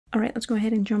All right, let's go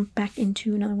ahead and jump back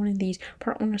into another one of these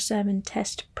Part 107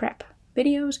 test prep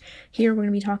videos. Here we're going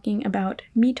to be talking about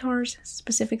METARs,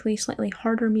 specifically slightly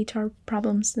harder METAR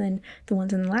problems than the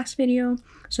ones in the last video.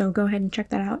 So go ahead and check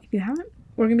that out if you haven't.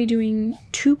 We're going to be doing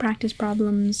 2 practice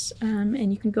problems,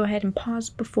 and you can go ahead and pause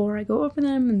before I go over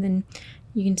them, and then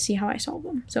you can see how I solve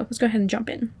them. So let's go ahead and jump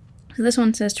in. So this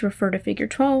one says to refer to figure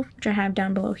 12, which I have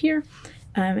down below here.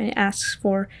 And it asks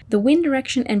for the wind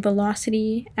direction and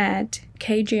velocity at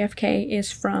KJFK is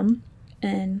from,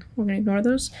 and we're going to ignore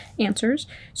those answers.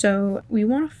 So we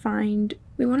want to find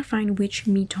which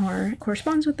METAR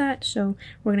corresponds with that. So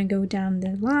we're going to go down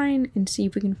the line and see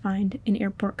if we can find an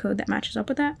airport code that matches up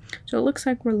with that. So it looks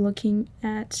like we're looking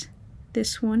at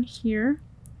this one here.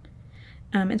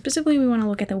 And specifically, we want to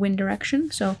look at the wind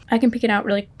direction. So I can pick it out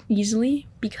really easily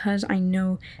because I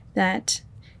know that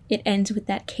it ends with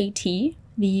that KT.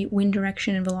 The wind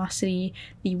direction and velocity,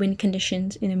 the wind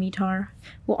conditions in a METAR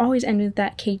will always end with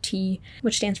that KT,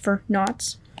 which stands for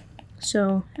knots.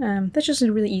 So that's just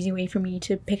a really easy way for me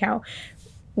to pick out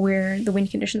where the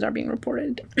wind conditions are being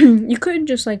reported. You could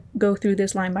just like go through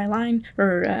this line by line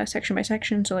or section by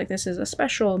section. So like this is a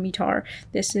special METAR,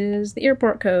 this is the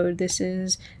airport code, this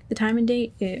is the time and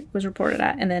date it was reported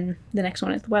at, and then the next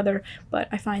one is the weather. But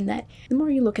I find that the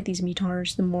more you look at these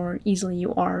METARs, the more easily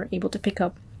you are able to pick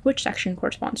up which section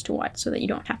corresponds to what, so that you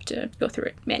don't have to go through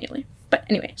it manually. But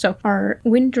anyway, so our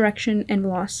wind direction and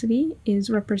velocity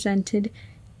is represented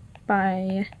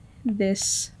by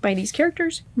these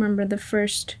characters. Remember, the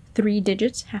first 3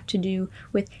 digits have to do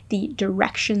with the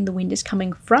direction the wind is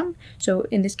coming from. So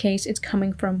in this case, it's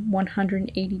coming from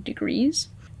 180 degrees.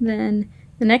 Then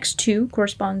the next 2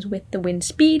 corresponds with the wind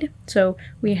speed. So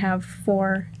we have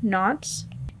 4 knots.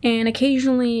 And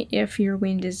occasionally, if your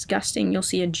wind is gusting, you'll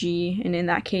see a G, and in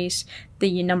that case,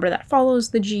 the number that follows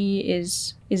the G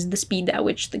is the speed at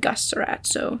which the gusts are at.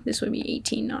 So this would be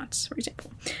 18 knots, for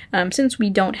example. Since we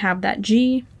don't have that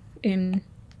G in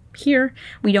here,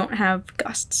 we don't have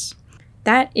gusts.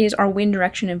 That is our wind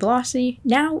direction and velocity.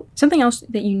 Now, something else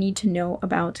that you need to know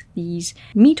about these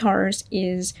METARs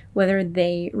is whether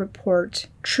they report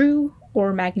true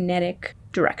or magnetic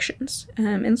directions,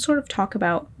 and sort of talk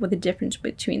about what the difference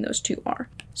between those two are.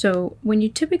 So when you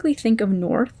typically think of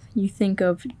north, you think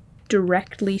of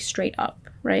directly straight up,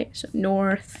 right? So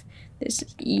north, this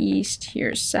is east,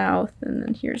 here's south, and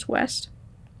then here's west.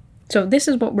 So this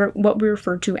is what we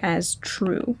refer to as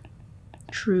true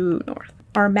north.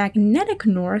 Our magnetic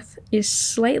north is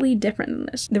slightly different than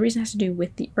this. The reason has to do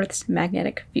with the Earth's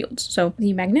magnetic fields. So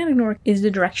the magnetic north is the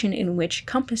direction in which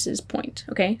compasses point,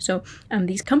 okay? So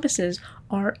these compasses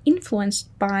are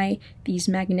influenced by these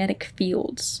magnetic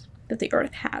fields that the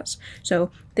Earth has.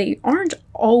 So they aren't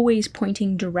always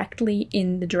pointing directly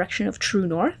in the direction of true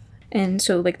north. And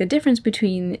so like the difference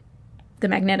between the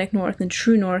magnetic north and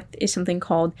true north is something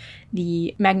called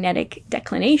the magnetic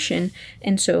declination.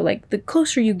 And so like the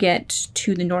closer you get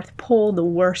to the North Pole, the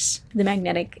worse the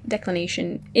magnetic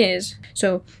declination is.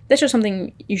 So that's just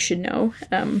something you should know,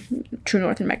 true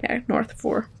north and magnetic north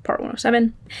for part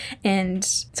 107. And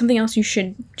something else you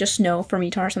should just know for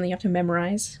METAR, something you have to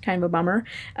memorize, kind of a bummer,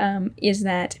 is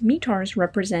that METARs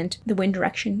represent the wind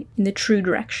direction in the true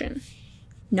direction,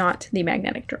 not the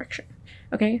magnetic direction.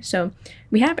 Okay, so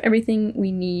we have everything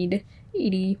we need,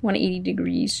 180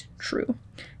 degrees true.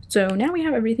 So now we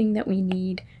have everything that we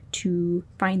need to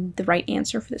find the right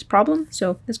answer for this problem.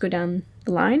 So let's go down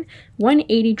the line.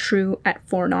 180 true at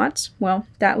 4 knots. Well,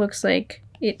 that looks like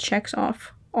it checks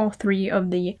off all 3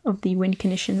 of the wind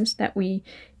conditions that we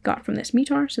got from this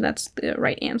METAR. So that's the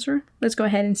right answer. Let's go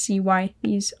ahead and see why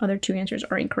these other 2 answers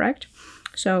are incorrect.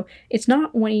 So it's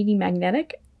not 180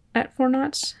 magnetic at 4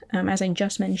 knots, as I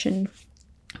just mentioned.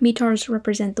 METARs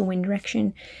represent the wind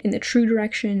direction in the true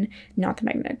direction, not the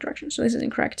magnetic direction. So this is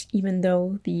incorrect, even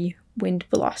though the wind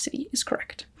velocity is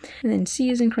correct. And then C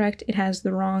is incorrect. It has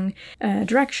the wrong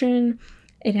direction.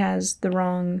 It has the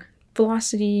wrong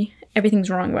velocity. Everything's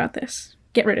wrong about this.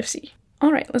 Get rid of C.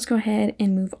 All right, let's go ahead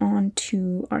and move on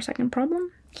to our second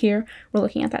problem. Here, we're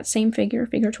looking at that same figure,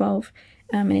 figure 12,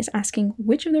 and it's asking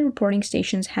which of the reporting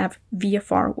stations have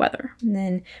VFR weather. And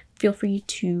then feel free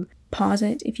to pause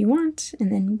it if you want, and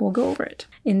then we'll go over it.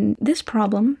 In this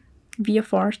problem,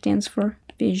 VFR stands for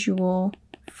Visual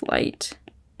Flight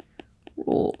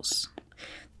Rules.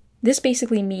 This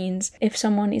basically means if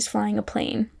someone is flying a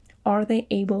plane, are they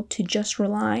able to just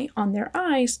rely on their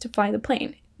eyes to fly the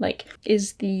plane? Like,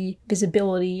 is the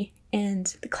visibility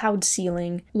and the cloud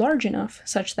ceiling large enough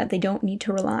such that they don't need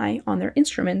to rely on their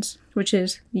instruments, which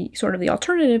is the sort of the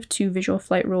alternative to visual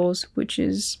flight rules, which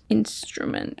is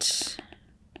instrument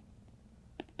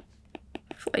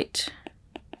flight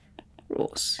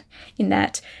rules, in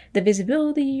that the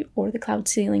visibility or the cloud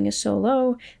ceiling is so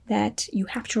low that you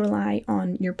have to rely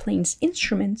on your plane's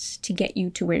instruments to get you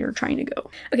to where you're trying to go.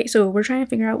 Okay, so we're trying to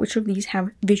figure out which of these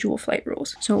have visual flight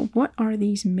rules. So what are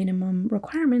these minimum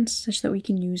requirements such that we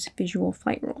can use visual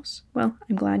flight rules? Well,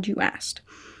 I'm glad you asked.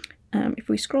 If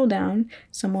we scroll down,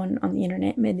 someone on the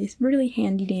internet made this really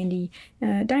handy-dandy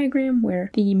diagram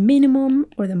where the minimum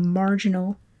or the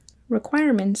marginal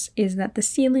requirements is that the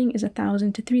ceiling is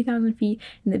 1,000 to 3,000 feet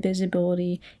and the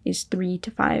visibility is 3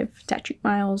 to 5 statute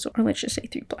miles, or let's just say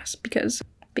 3+, because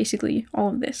basically all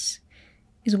of this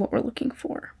is what we're looking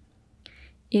for.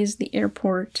 Is the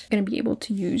airport going to be able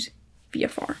to use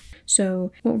VFR?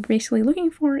 So what we're basically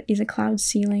looking for is a cloud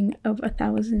ceiling of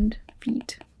 1,000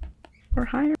 feet or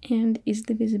higher, and is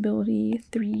the visibility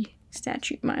 3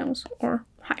 statute miles or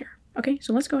higher. Okay,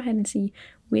 so let's go ahead and see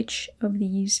which of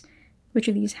these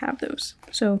have those.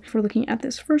 So if we're looking at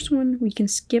this first one, we can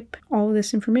skip all of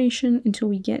this information until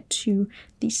we get to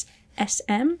these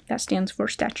SM, that stands for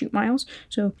statute miles.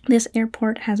 So this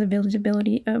airport has a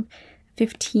visibility of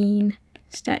 15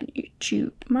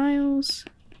 statute miles,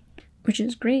 which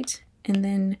is great. And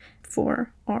then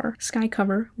for our sky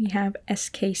cover, we have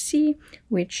SKC,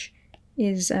 which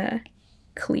is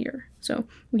clear. So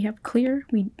we have clear.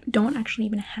 We don't actually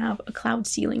even have a cloud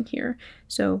ceiling here.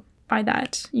 So by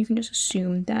that, you can just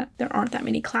assume that there aren't that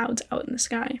many clouds out in the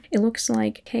sky. It looks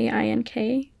like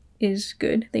KINK is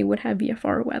good. They would have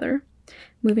VFR weather.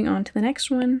 Moving on to the next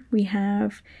one, we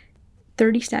have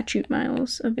 30 statute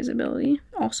miles of visibility,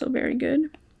 also very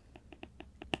good.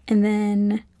 And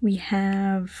then we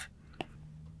have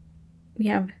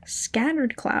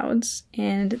scattered clouds,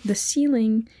 and the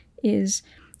ceiling is,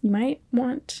 you might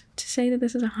want to say that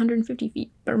this is 150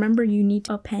 feet, but remember you need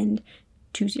to append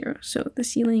 2 zeros. So the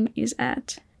ceiling is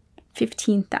at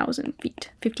 15,000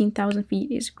 feet. 15,000 feet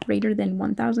is greater than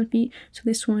 1,000 feet, so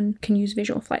this one can use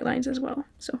visual flight lines as well.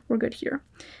 So we're good here.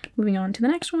 Moving on to the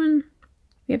next one,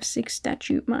 we have 6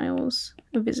 statute miles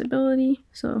of visibility,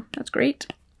 so that's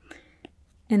great.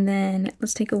 And then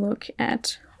let's take a look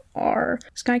at our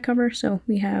sky cover. So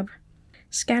we have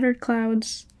scattered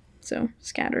clouds, so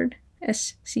scattered,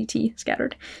 SCT,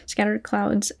 scattered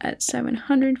clouds at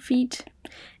 700 feet.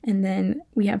 And then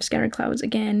we have scattered clouds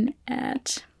again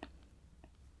at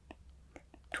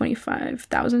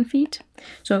 25,000 feet.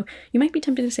 So you might be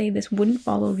tempted to say this wouldn't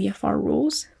follow VFR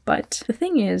rules, but the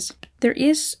thing is, there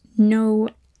is no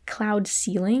cloud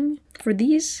ceiling for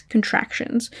these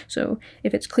contractions. So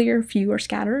if it's clear, few, or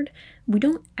scattered, we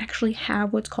don't actually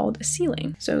have what's called a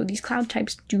ceiling. So these cloud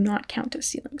types do not count as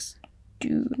ceilings.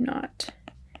 Do not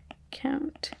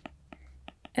count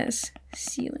as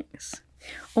ceilings.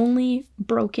 Only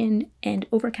broken and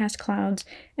overcast clouds,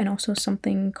 and also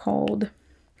something called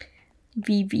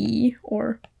VV,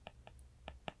 or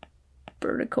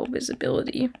vertical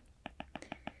visibility,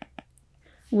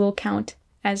 will count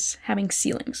as having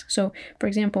ceilings. So for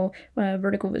example,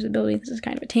 vertical visibility, this is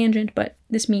kind of a tangent, but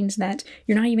this means that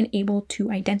you're not even able to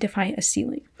identify a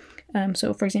ceiling.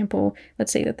 So for example,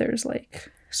 let's say that there's like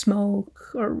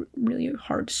smoke or really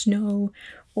hard snow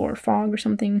or fog or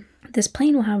something. This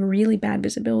plane will have really bad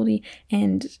visibility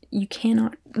and you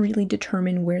cannot really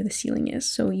determine where the ceiling is.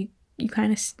 So you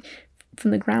kind of,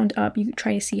 from the ground up, you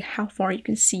try to see how far you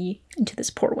can see into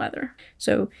this poor weather.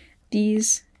 So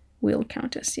these will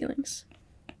count as ceilings.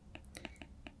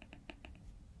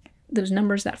 Those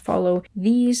numbers that follow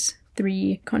these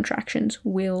 3 contractions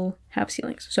will have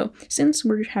ceilings. So since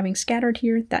we're having scattered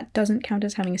here, that doesn't count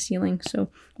as having a ceiling, so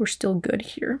we're still good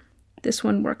here. This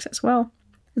one works as well.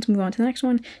 Let's move on to the next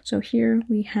one. So here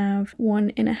we have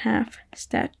 1.5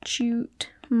 statute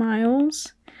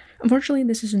miles. Unfortunately,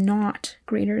 this is not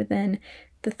greater than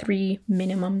the 3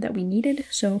 minimum that we needed,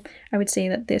 so I would say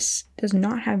that this does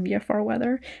not have VFR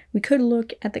weather. We could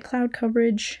look at the cloud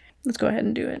coverage. Let's go ahead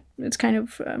and do it. It's kind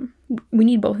of, we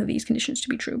need both of these conditions to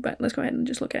be true, but let's go ahead and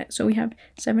just look at it. So we have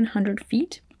 700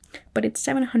 feet, but it's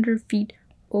 700 feet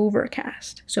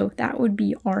overcast. So that would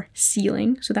be our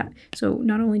ceiling. So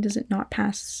not only does it not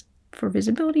pass for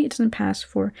visibility, it doesn't pass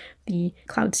for the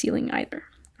cloud ceiling either.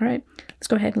 All right, let's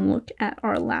go ahead and look at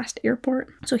our last airport.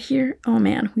 So here, oh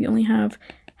man, we only have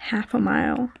half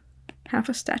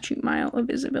a statute mile of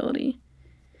visibility.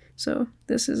 So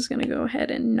this is going to go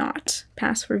ahead and not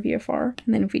pass for VFR.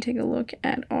 And then if we take a look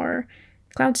at our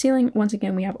cloud ceiling, once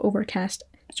again, we have overcast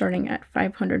starting at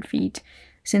 500 feet.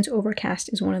 Since overcast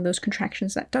is one of those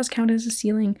contractions that does count as a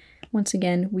ceiling, once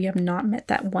again, we have not met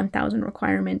that 1,000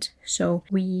 requirement, so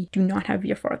we do not have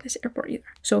VFR at this airport either.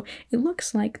 So it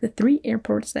looks like the 3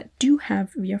 airports that do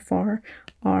have VFR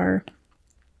are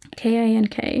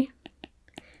KINK,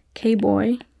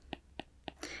 KBOI,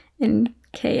 and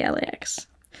KLAX.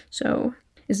 So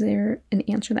is there an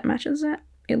answer that matches that?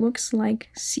 It looks like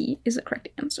C is the correct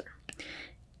answer.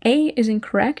 A is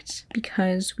incorrect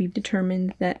because we've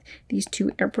determined that these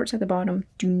two airports at the bottom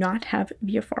do not have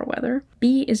VFR weather.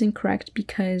 B is incorrect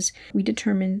because we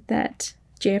determined that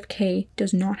JFK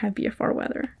does not have VFR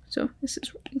weather. So this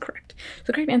is incorrect. So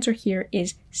the correct answer here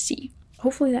is C.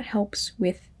 Hopefully that helps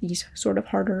with these sort of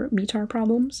harder METAR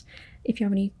problems. If you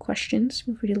have any questions,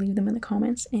 feel free to leave them in the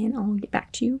comments and I'll get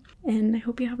back to you. And I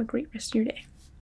hope you have a great rest of your day.